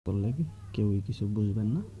করলে কেউই কিছু বুঝবেন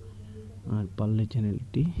না। আর পারলে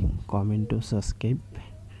চ্যানেলটি কমেন্ট ও সাবস্ক্রাইব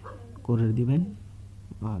করে দিবেন,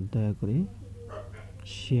 আর দয়া করে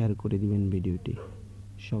শেয়ার করে দিবেন ভিডিওটি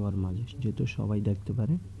সবার মাঝে, যেহেতু সবাই দেখতে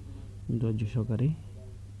পারে। ধৈর্য সহকারে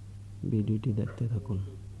ভিডিওটি দেখতে থাকুন।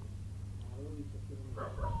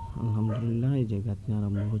 আলহামদুলিল্লাহ, এই যে গাঁথনি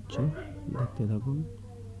আরম্ভ হচ্ছে, দেখতে থাকুন।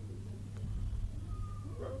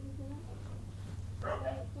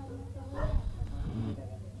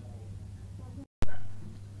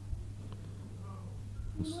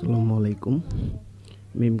 আসসালামু আলাইকুম।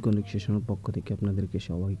 মিম কানেকশনের পক্ষ থেকে আপনাদেরকে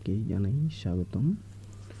সবাইকে জানাই স্বাগতম।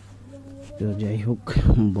 তো যাই হোক,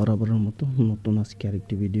 বরাবরের মতো নতুন আজকে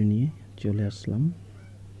আরেকটি ভিডিও নিয়ে চলে আসলাম।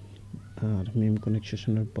 আর মিম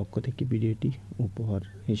কানেকশনের পক্ষ থেকে ভিডিওটি উপহার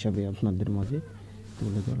হিসাবে আপনাদের মাঝে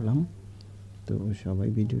তুলে ধরলাম। তো সবাই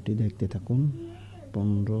ভিডিওটি দেখতে থাকুন।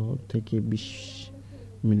 15 থেকে 20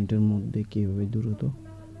 মিনিটের মধ্যে কীভাবে দ্রুত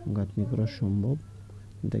গাঁথনি করা সম্ভব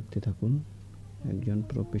দেখতে থাকুন। একজন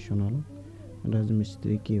প্রফেশনাল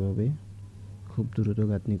রাজমিস্ত্রি কীভাবে খুব দ্রুত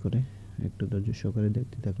গাঁথনি করে, একটু ধৈর্য সহকারে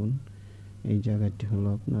দেখতে থাকুন। এই জায়গাটি হলো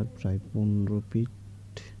আপনার প্রায় 15 ফিট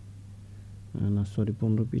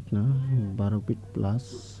না, 12 ফিট প্লাস।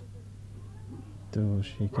 তো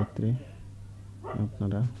সেক্ষেত্রে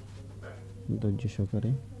আপনারা ধৈর্য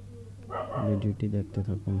সহকারে ভিডিওটি দেখতে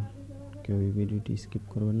থাকুন। কেউ এই ভিডিওটি স্কিপ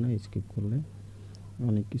করবেন না, স্কিপ করলে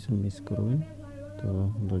অনেক কিছু মিস করবেন। তো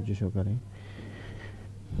ধৈর্য সহকারে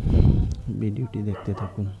ভিডিওটি দেখতে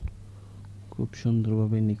থাকুন। খুব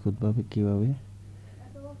সুন্দরভাবে, নিখুঁতভাবে কীভাবে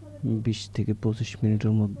 20 থেকে 25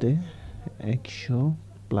 মিনিটের মধ্যে 100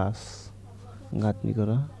 প্লাস গাঁথনি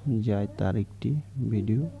করা যায় তার একটি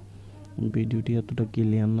ভিডিওটি এতটা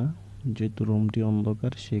ক্লিয়ার না, যেহেতু রুমটি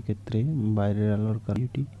অন্ধকার, সেক্ষেত্রে বাইরের আলোর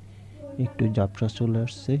কারণে একটু ঝাপসা চলে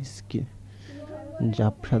আসছে,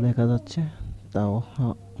 ঝাপসা দেখা যাচ্ছে। তাও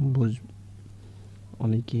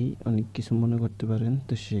অনেকেই অনেক কিছু মনে করতে পারেন।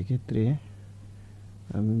 তো সেক্ষেত্রে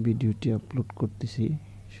আমি ভিডিওটি আপলোড করতেছি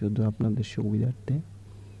শুধু আপনাদের সুবিধার্থে,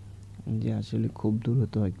 যে আসলে খুব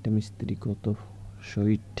দ্রুত একটা মিস্ত্রি কত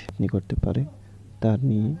শহীদ করতে পারে তার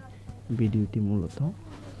নিয়ে ভিডিওটি মূলত।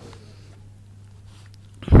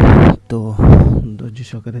 তো ধৈর্য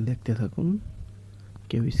সহকারে দেখতে থাকুন,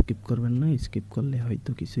 কেউ স্কিপ করবেন না। স্কিপ করলে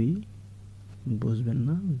হয়তো কিছুই বুঝবেন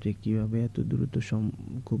না যে কীভাবে এত দ্রুত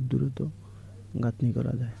খুব দ্রুত গাঁথনি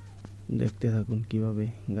করা যায়। দেখতে থাকুন কিভাবে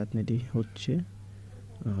গাঁথনিটি হচ্ছে।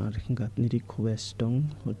 আর গাঁথনিটি খুব স্ট্রং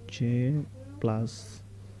হচ্ছে, প্লাস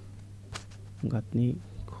গাঁথনি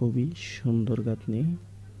খুবই সুন্দর গাঁথনি।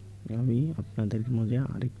 আমি আপনাদের মাঝে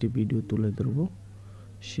আরেকটি ভিডিও তুলে ধরবো,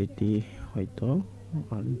 সেটি হয়তো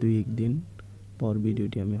আর 2-1 দিন পর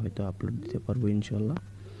ভিডিওটি আমি হয়তো আপলোড দিতে পারবো ইনশাল্লাহ।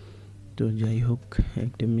 তো যাই হোক,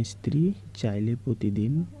 একটা মিস্ত্রি চাইলে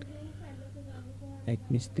প্রতিদিন, এক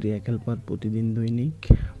মিস্ত্রি এক হেল্পার প্রতিদিন দৈনিক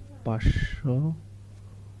 500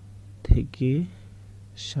 থেকে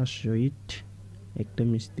 700 ইট একটা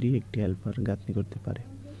মিস্ত্রি একটি হেল্পার গাঁথনি করতে পারে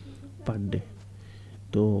পার ডে।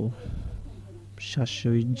 তো 700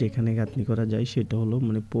 ইট যেখানে গাঁথনি করা যায় সেটা হলো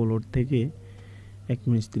মানে পোলোর থেকে এক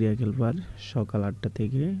মিস্ত্রি এক হেল্পার সকাল 8টা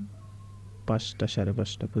থেকে 5টা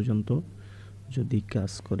 5:30 পর্যন্ত যদি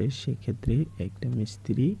কাজ করে, সেক্ষেত্রে একটা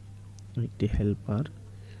মিস্ত্রি একটি হেল্পার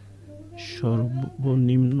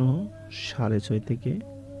সর্বনিম্ন 650 থেকে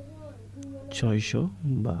 600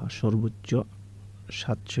 বা সর্বোচ্চ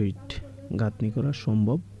 700 ইট গাঁথনি করা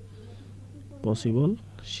সম্ভব, পসিবল।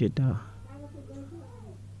 সেটা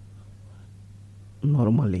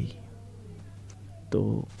নর্মালি। তো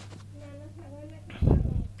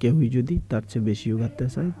কেউই যদি তার চেয়ে বেশিও গাঁথতে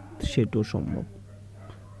চায় সেটাও সম্ভব।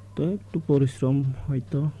 তো একটু পরিশ্রম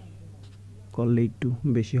হয়তো করলে একটু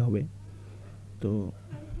বেশি হবে। তো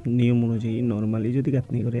নিয়ম অনুযায়ী নর্মালি যদি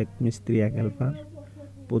গাঁথনি করে এক মিস্ত্রি এক হেল্পার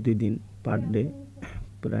প্রতিদিন পার ডে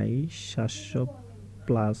প্রায় 700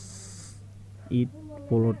 প্লাস ইট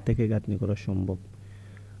পোলোর থেকে গাঁথনি করা সম্ভব।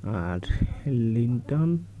 আর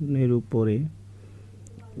লিন্টনের উপরে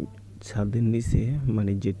ছাদের নিচে,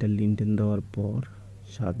 মানে যেটা লিন্টেন দেওয়ার পর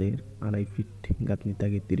ছাদের 2.5 ফিট গাঁথনি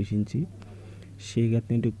থাকে 30 ইঞ্চি, সেই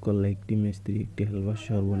গাঁথনিটুক করলে একটি মিস্ত্রি একটি হেল্পার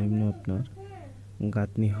সর্বনিম্ন আপনার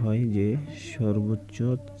গাঁথনি হয় যে সর্বোচ্চ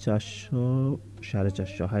 400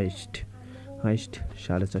 450, হাইস্ট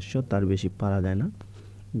 450, তার বেশি পারা যায় না,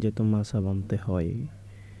 যেহেতু মাছা বানতে হয়,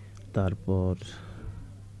 তারপর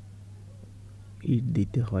ইট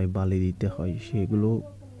দিতে হয়, বালি দিতে হয়, সেগুলো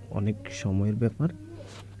অনেক সময়ের ব্যাপার।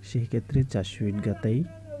 সেই ক্ষেত্রে 400 ইট গাঁথাই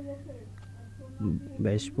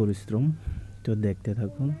বেশ পরিশ্রম। তো দেখতে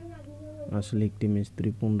থাকুন আসলে একটি মিস্ত্রি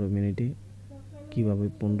 15 মিনিটে কীভাবে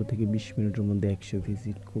 15 থেকে 20 মিনিটের মধ্যে 100 পিস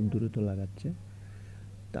ইট খুব দ্রুত লাগাচ্ছে।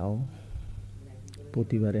 তাও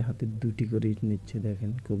প্রতিবারে হাতে 2টি করে ইট নিচ্ছে,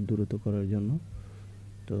 দেখেন খুব দ্রুত করার জন্য।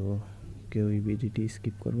 তো কেউ এই ভিডিওটি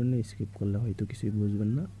স্কিপ করবেন না, স্কিপ করলে হয়তো কিছুই বুঝবেন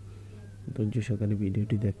না। ধৈর্য সহকারে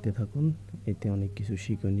ভিডিওটি দেখতে থাকুন, এতে অনেক কিছু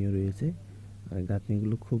শিক্ষণীয় রয়েছে। আর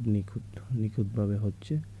গাঁথনিগুলো খুব নিখুঁতভাবে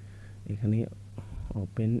হচ্ছে। এখানে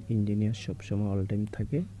ওপেন ইঞ্জিনিয়ার সবসময় অল টাইম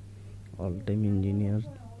থাকে। অল টাইম ইঞ্জিনিয়ার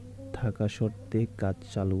থাকা সত্ত্বে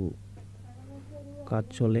কাজ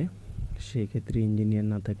চলে, সেই ক্ষেত্রে ইঞ্জিনিয়ার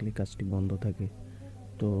না থাকলে কাজটি বন্ধ থাকে।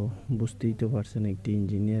 তো বুঝতেই তো পারছেন, একটি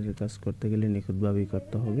ইঞ্জিনিয়ারের কাজ করতে গেলে নিখুঁতভাবেই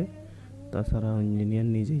করতে হবে। তাছাড়া ইঞ্জিনিয়ার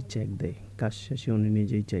নিজেই চেক দেয়, কাজ শেষে উনি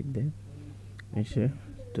নিজেই চেক দেয় এসে।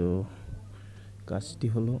 তো কাজটি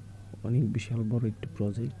হলো অনেক বিশাল বড় একটি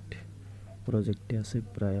প্রজেক্টে আছে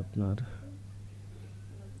প্রায় আপনার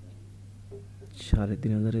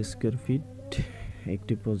 3500 স্কোয়ার ফিট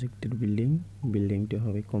একটি প্রজেক্টের বিল্ডিংটি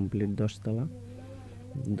হবে কমপ্লিট 10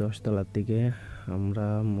 তলা থেকে আমরা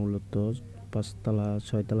মূলত 5 তলা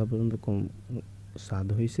 6 তলা পর্যন্ত ছাদ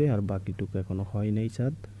হয়েছে, আর বাকিটুকু এখনো হয় নাই।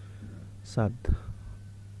 ছাদ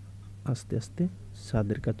আস্তে আস্তে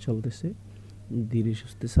ছাদের কাজ চলতেছে, ধীরে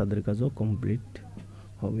সুস্থে ছাদের কাজও কমপ্লিট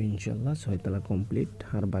হবে ইনশাল্লাহ। 6 তলা কমপ্লিট,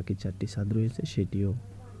 আর বাকি 4টি ছাদ রয়েছে, সেটিও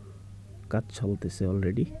কাজ চলতেছে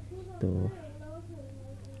অলরেডি। তো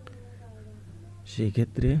সেই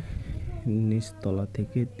ক্ষেত্রে নিচতলা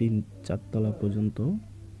থেকে 3-4 তলা পর্যন্ত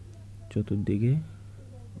চতুর্দিকে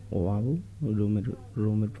ওয়াল,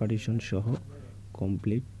 রুমের পার্টিশন সহ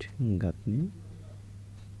কমপ্লিট গাঁথনি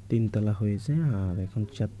 3 তলা হয়েছে। আর এখন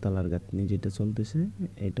 4 তলার গাঁথনি যেটা চলতেছে,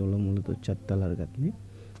 এটা হলো মূলত 4 তলার গাঁথনি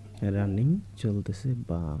রানিং চলতেছে,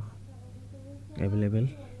 বা অ্যাভেলেবেল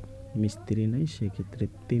মিস্ত্রি নাই, সেক্ষেত্রে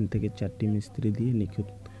 3 থেকে 4টি মিস্ত্রি দিয়ে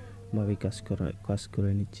নিখুঁতভাবে কাজ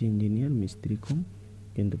করে নিচ্ছে ইঞ্জিনিয়ার। মিস্ত্রি কম,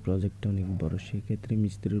 কিন্তু প্রজেক্টটা অনেক বড়, সেক্ষেত্রে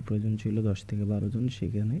মিস্ত্রির প্রয়োজন ছিল 10 থেকে 12 জন,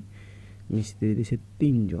 সেখানে মিস্ত্রি দিয়েছে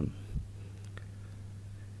 3 জন।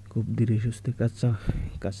 খুব ধীরে সুস্থে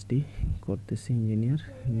কাজটি করতেছে ইঞ্জিনিয়ার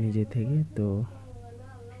নিজে থেকে। তো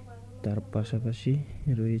তার পাশাপাশি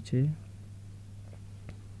রয়েছে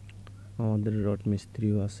আমাদের রড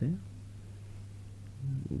মিস্ত্রিও আছে,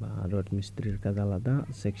 বা রড মিস্ত্রির কাজ আলাদা,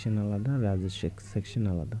 সেকশন আলাদা, রাজের সেকশন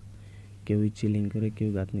আলাদা। কেউ চিলিং করে, কেউ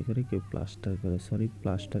গাঁথনি করে, কেউ প্লাস্টার করে।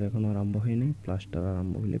 প্লাস্টার এখনও আরম্ভ হয়নি, প্লাস্টার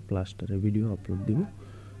আরম্ভ হলে প্লাস্টারের ভিডিও আপলোড দিব,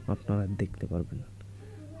 আপনারা দেখতে পারবেন।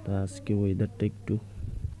 তো আজকে ওয়েদারটা একটু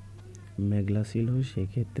মেঘলা ছিল,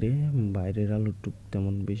 সেক্ষেত্রে বাইরের আলোটুক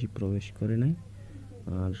তেমন বেশি প্রবেশ করে নাই,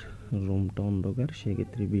 আর রুমটা অন্ধকার,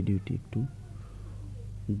 সেক্ষেত্রে ভিডিওটি একটু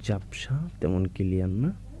ঝাপসা, তেমন ক্লিয়ার না।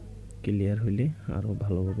 ক্লিয়ার হলে আরও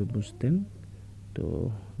ভালোভাবে বুঝতেন। তো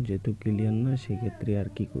যেহেতু ক্লিয়ার না, সেক্ষেত্রে আর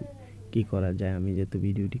কি করা যায়, আমি যেহেতু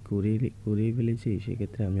ভিডিওটি করেই ফেলেছি,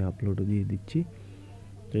 সেক্ষেত্রে আমি আপলোডও দিয়ে দিচ্ছি।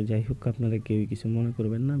 তো যাই হোক, আপনারা কেউ কিছু মনে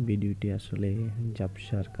করবেন না, ভিডিওটি আসলে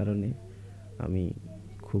ঝাপসার কারণে আমি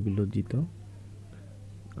খুবই লজ্জিত।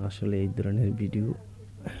 আসলে এই ধরনের ভিডিও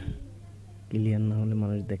ক্লিয়ার না হলে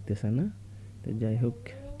মানুষ দেখতে চায় না। তো যাই হোক,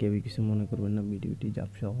 কেউ কিছু মনে করবেন না, ভিডিওটি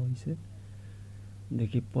ঝাপসা হয়েছে।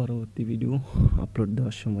 দেখি পরবর্তী ভিডিও আপলোড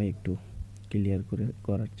দেওয়ার সময় একটু ক্লিয়ার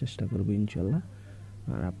করার চেষ্টা করব ইনশাল্লাহ।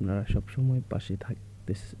 আর আপনারা সব সময়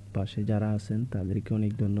পাশে যারা আছেন তাদেরকে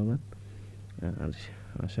অনেক ধন্যবাদ। আর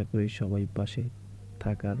আশা করি সবাই পাশে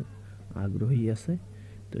থাকার আগ্রহী আছে।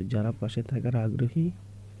 তো যারা পাশে থাকার আগ্রহী,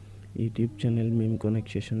 ইউটিউব চ্যানেল মিম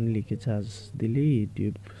কানেকশন লিখে সার্চ দিলে,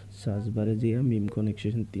 ইউটিউব সার্চ বারে যেয়ে মিম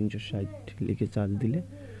কানেকশন 360 লিখে সার্চ দিলে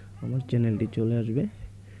আমার চ্যানেলটি চলে আসবে।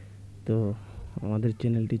 তো আমাদের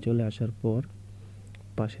চ্যানেলটি চলে আসার পর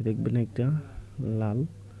পাশে দেখবেন একটা লাল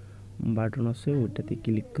বাটন আছে, ওইটাতে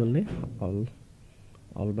ক্লিক করলে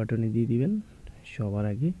অল বাটনে দিয়ে দিবেন। সবার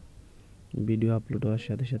আগে ভিডিও আপলোড হওয়ার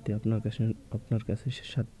সাথে সাথে আপনার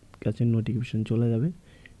কাছে নোটিফিকেশন চলে যাবে।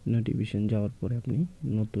 নোটিফিকেশন যাওয়ার পরে আপনি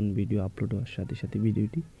নতুন ভিডিও আপলোড হওয়ার সাথে সাথে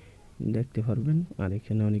ভিডিওটি দেখতে পারবেন। আর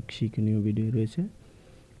এখানে অনেক শিক্ষণীয় ভিডিও রয়েছে,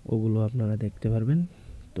 ওগুলো আপনারা দেখতে পারবেন।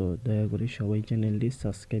 তো দয়া করে সবাই চ্যানেলটি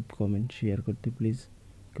সাবস্ক্রাইব, কমেন্ট, শেয়ার করতে প্লিজ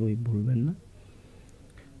কেউই ভুলবেন না।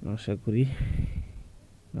 আশা করি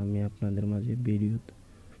আমি আপনাদের মাঝে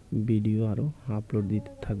ভিডিও আরও আপলোড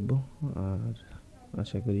দিতে থাকবো, আর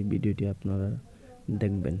আশা করি ভিডিওটি আপনারা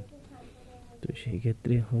দেখবেন। তো সেই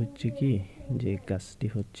ক্ষেত্রে হচ্ছে কি, যে কাজটি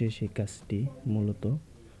হচ্ছে সেই কাজটি মূলত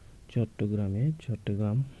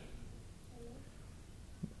চট্টগ্রাম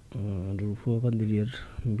রূপবাদির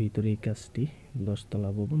ভিতরে এই কাজটি 10 তলা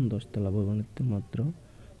ভবনের মাত্র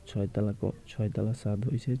 6 তলা ছাদ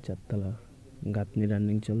হয়েছে, 4 তলা গাঁথনি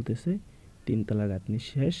রানিং চলতেছে, 3 তলা গাঁথনি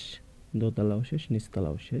শেষ, দোতলাও শেষ,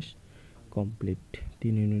 নিচতলাও শেষ, কমপ্লিট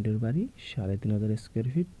 3 ইউনিটের বাড়ি, 3500 স্কোয়ার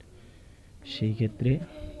ফিট। সেই ক্ষেত্রে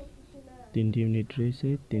 3টি ইউনিট রয়েছে,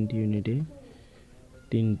 3টি ইউনিটে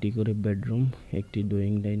 3টি করে বেডরুম, একটি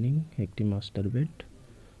ড্রয়িং ডাইনিং, একটি মাস্টার বেড,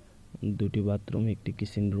 2টি বাথরুম, একটি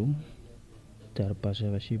কিচেন রুম, তার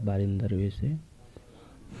পাশাপাশি বারান্দা রয়েছে।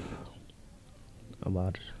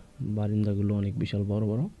 আবার বারান্দাগুলো অনেক বিশাল বড়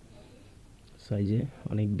বড় সাইজে,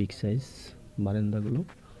 অনেক বিগ সাইজ বারান্দাগুলো,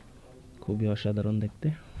 খুবই অসাধারণ দেখতে।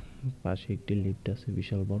 পাশে একটি লিফট আছে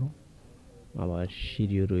বিশাল বড়, আবার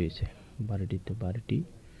সিঁড়িও রয়েছে বাড়িটি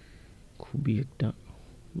খুবই একটা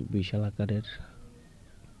বিশাল আকারের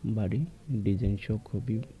বাড়ি, ডিজাইন সহ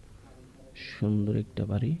খুবই সুন্দর একটা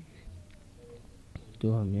বাড়ি। তো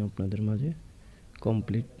আমি আপনাদের মাঝে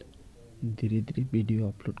কমপ্লিট ধীরে ধীরে ভিডিও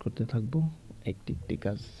আপলোড করতে থাকবো, একটি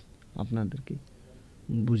কাজ আপনাদেরকে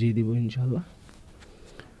বুঝিয়ে দিব ইনশাল্লাহ।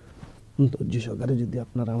 ধৈর্য সহকারে যদি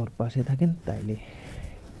আপনারা আমার পাশে থাকেন তাইলে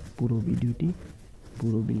পুরো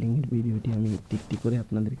বিল্ডিংয়ের ভিডিওটি আমি একটি করে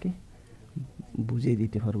আপনাদেরকে বুঝিয়ে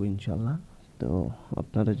দিতে পারবো ইনশাল্লাহ। তো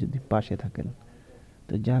আপনারা যদি পাশে থাকেন,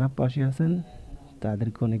 তো যারা পাশে আছেন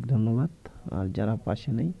তাদেরকে অনেক ধন্যবাদ, আর যারা পাশে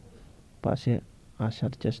নেই পাশে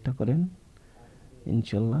আসার চেষ্টা করেন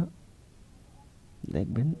ইনশাল্লাহ,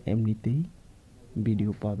 দেখবেন এমনিতেই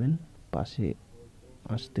ভিডিও পাবেন। পাশে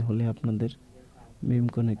আসতে হলে আপনাদের মিম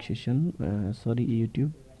কানেকশন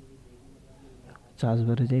ইউটিউব সার্চ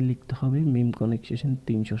বারে যাই লিখতে হবে মিম কানেকশন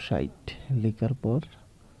 360, লেখার পর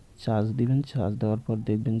সার্চ দিবেন। সার্চ দেওয়ার পর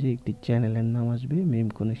দেখবেন যে একটি চ্যানেলের নাম আসবে মিম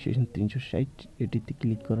কানেকশন 360, এটিতে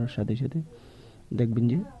ক্লিক করার সাথে সাথে দেখবেন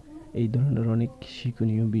যে এই ধরনের অনেক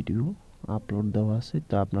শিক্ষণীয় ভিডিও আপলোড দেওয়া আছে।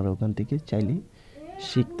 তো আপনারা ওখান থেকে চাইলে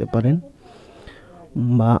শিখতে পারেন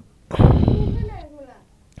বা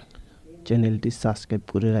চ্যানেলটি সাবস্ক্রাইব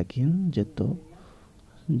করে রাখেন। যেহেতু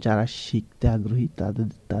যারা শিখতে আগ্রহী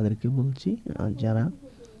তাদেরকে বলছি, আর যারা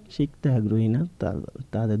শিখতে আগ্রহী না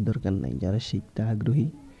তাদের দরকার নাই। যারা শিখতে আগ্রহী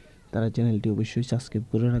তারা চ্যানেলটি অবশ্যই সাবস্ক্রাইব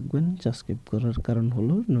করে রাখবেন। সাবস্ক্রাইব করার কারণ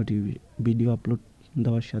হলো ভিডিও আপলোড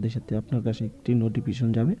দেওয়ার সাথে সাথে আপনার কাছে একটি নোটিফিকেশন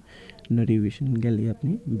যাবে। নোটিফিকেশন গেলে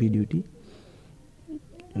আপনি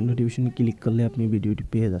নোটিফিকেশনে ক্লিক করলে আপনি ভিডিওটি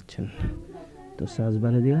পেয়ে যাচ্ছেন। তো সার্চ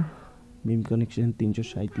বারে দেওয়া মিম কানেকশন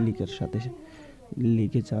 360 লিখার সাথে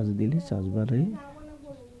লিখে সার্চ দিলে সার্চ বারে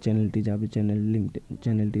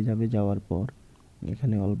চ্যানেলটি যাবে। যাওয়ার পর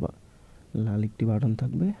এখানে লাল একটি বাটন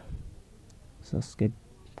থাকবে, সাবস্ক্রাইব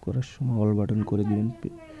করার সময় অল বাটন করে দিবেন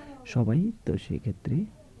সবাই। তো সেই ক্ষেত্রে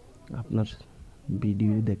আপনার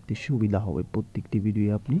ভিডিও দেখতে সুবিধা হবে, প্রত্যেকটি ভিডিও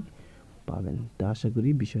আপনি পাবেন। তো আশা করি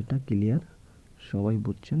বিষয়টা ক্লিয়ার, সবাই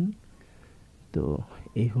বুঝছেন। তো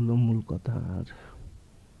এই হলো মূল কথা। আর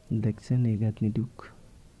দেখছেন এই গাঁথনিটুক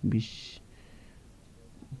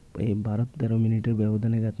 12-13 মিনিটের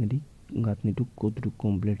ব্যবধানে গাঁথনিটুক কতটুকু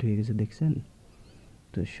কমপ্লিট হয়ে গেছে দেখছেন।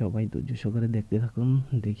 তো সবাই ধৈর্য সহকারে দেখতে থাকুন,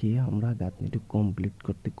 দেখি আমরা গাঁথনিটুক কমপ্লিট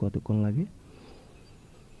করতে কতক্ষণ লাগে।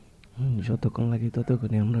 যতক্ষণ লাগে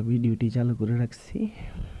ততক্ষণে আমরা ভিডিওটি চালু করে রাখছি।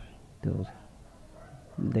 তো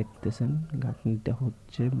দেখতেছেন গাঁথনিটা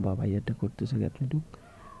হচ্ছে বা ভাইয়াটা করতেছে গাঁথনিটুক,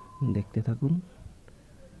 দেখতে থাকুন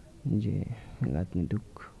যে গাঁথনিটুক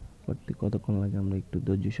করতে কতক্ষণ লাগে। আমরা একটু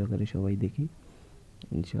ধৈর্য সহকারে সবাই দেখি,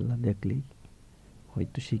 ইনশাল্লাহ দেখলেই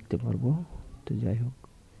হয়তো শিখতে পারবো। তো যাই হোক,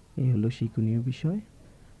 এই হলো শিক্ষণীয় বিষয়।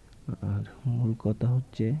 আর মূল কথা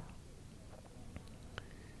হচ্ছে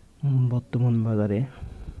বর্তমান বাজারে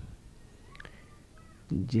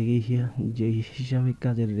যে হিসাবে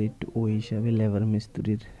কাজের রেট, ওই হিসাবে লেবার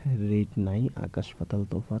মিস্ত্রির রেট নাই, আকাশ পাতাল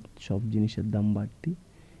তফাৎ, সব জিনিসের দাম বাড়তি।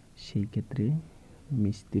 সেই ক্ষেত্রে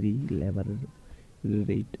মিস্ত্রি লেবারের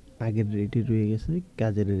রেট আগের রেটে রয়ে গেছে,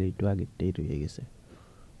 কাজের রেটও আগেরটাই রয়ে গেছে।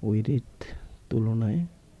 ওই রেট তুলনায়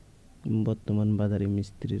বর্তমান বাজারে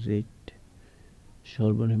মিস্ত্রির রেট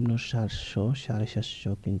সর্বনিম্ন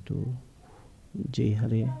 700-750, কিন্তু যেই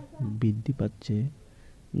হারে বৃদ্ধি পাচ্ছে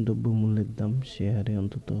দ্রব্যমূল্যের দাম, সে হারে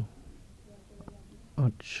অন্তত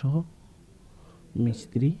 800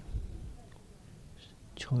 মিস্ত্রি,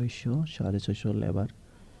 600-650 লেবার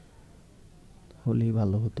হলেই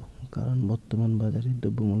ভালো হতো। কারণ বর্তমান বাজারে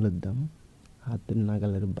দ্রব্যমূল্যের দাম হাতের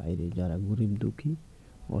নাগালের বাইরে। যারা গরিব দুঃখী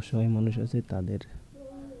অসহায় মানুষ আছে তাদের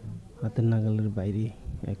হাতের নাগালের বাইরে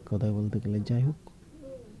এক কথায় বলতে গেলে। যাই হোক,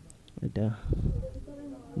 এটা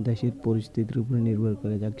দেশের পরিস্থিতির উপরে নির্ভর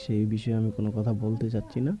করে, যাক সেই বিষয়ে আমি কোনো কথা বলতে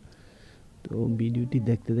চাচ্ছি না। তো ভিডিওটি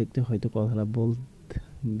দেখতে দেখতে হয়তো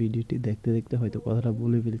কথাটা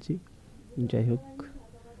বলে ফেলছি। যাই হোক,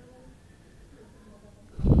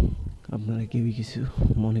 আপনারা কেউই কিছু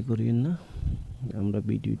মনে করিয়েন না, আমরা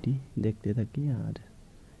ভিডিওটি দেখতে থাকি। আর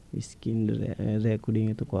স্ক্রিন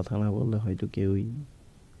রেকর্ডিংয়ে তো কথা না বললে হয়তো কেউই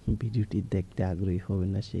ভিডিওটি দেখতে আগ্রহী হবে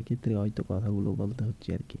না, সেক্ষেত্রে হয়তো কথাগুলো বলতে হচ্ছে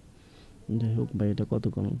আর কি। যাই হোক ভাই, এটা কত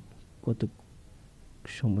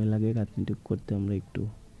সময় লাগে গাঁথনিটুক করতে আমরা একটু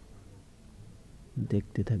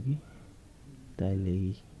দেখতে থাকি। তো তাইলেই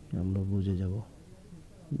আমরা বুঝে যাব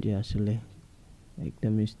যে আসলে একটা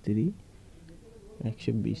মিস্ত্রি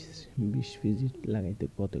 120 ভিজিট লাগাইতে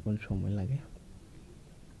কতক্ষণ সময় লাগে।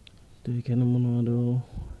 তো এখানে মনে আরও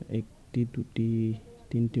একটি দুটি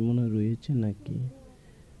তিনটি মনে রয়েছে, নাকি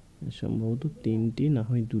সম্ভবত তিনটি না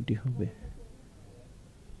হয় দুটি হবে।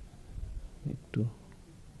 একটু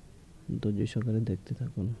ধৈর্য সহকারে দেখতে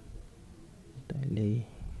থাকুন, তাইলেই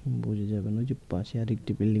বুঝে যাবেন। ওই যে পাশে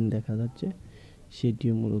আরেকটি বিল্ডিং দেখা যাচ্ছে,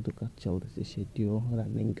 সেটিও মূলত কাজ চলতেছে, সেটিও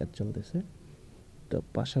রানিং কাজ চলতেছে। তো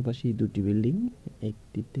পাশাপাশি দুটি বিল্ডিং,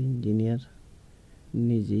 একটিতে ইঞ্জিনিয়ার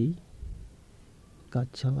নিজেই কাজ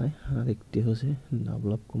চালায়, আর একটি হচ্ছে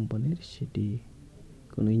ডেভেলপ কোম্পানির, সেটি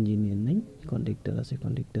কোনো ইঞ্জিনিয়ার নেই, কন্ট্রাক্টর আছে,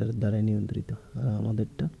 কন্ট্রাক্টরের দ্বারাই নিয়ন্ত্রিত। আর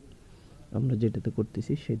আমাদেরটা আমরা যেটাতে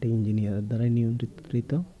করতেছি সেটা ইঞ্জিনিয়ারের দ্বারাই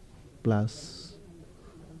নিয়ন্ত্রিত, প্লাস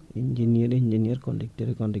ইঞ্জিনিয়ার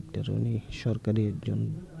কন্ট্রাক্টর, উনি সরকারি একজন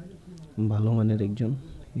ভালো মানের একজন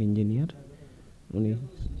ইঞ্জিনিয়ার। উনি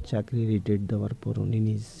চাকরি রিটায়ার দেওয়ার পর উনি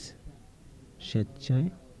নিজ স্বেচ্ছায়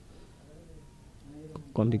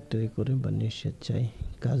কন্ট্রাক্টরি করে বা নিজ স্বেচ্ছায়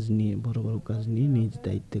কাজ নিয়ে, বড় বড় কাজ নিয়ে নিজ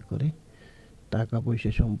দায়িত্বে করে। টাকা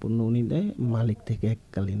পয়সা সম্পূর্ণ উনি দেয়, মালিক থেকে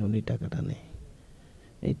এককালীন উনি টাকাটা নেয়।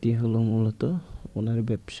 এটি হলো মূলত ওনার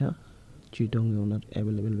ব্যবসা। চিটংয়ে ওনার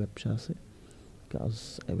অ্যাভেলেবেল ব্যবসা আছে, কাজ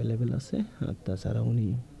অ্যাভেলেবেল আছে। আর তাছাড়া উনি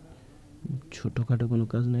ছোটোখাটো কোনো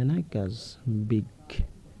কাজ নেয় না, কাজ বিগ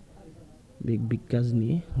কাজ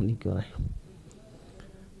নিয়ে উনি করায়।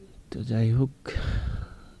 তো যাই হোক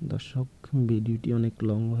দর্শক, ভিডিওটি অনেক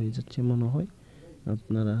লং হয়ে যাচ্ছে মনে হয়।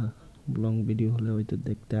 আপনারা লং ভিডিও হলে হয়তো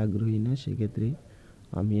দেখতে আগ্রহী না, সেক্ষেত্রে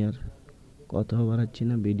আমি আর কথাও বাড়াচ্ছি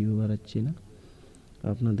না, ভিডিও বাড়াচ্ছি না।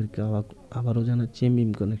 আপনাদেরকে আবারও জানাচ্ছি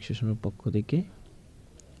মিম কানেকশনের পক্ষ থেকে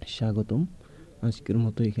স্বাগতম। আজকের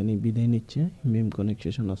মতো এখানেই বিদায় নিচ্ছে মিম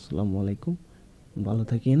কানেকশন। আসসালামু আলাইকুম, ভালো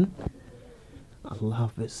থাকেন, আল্লাহ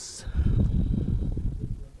হাফেজ।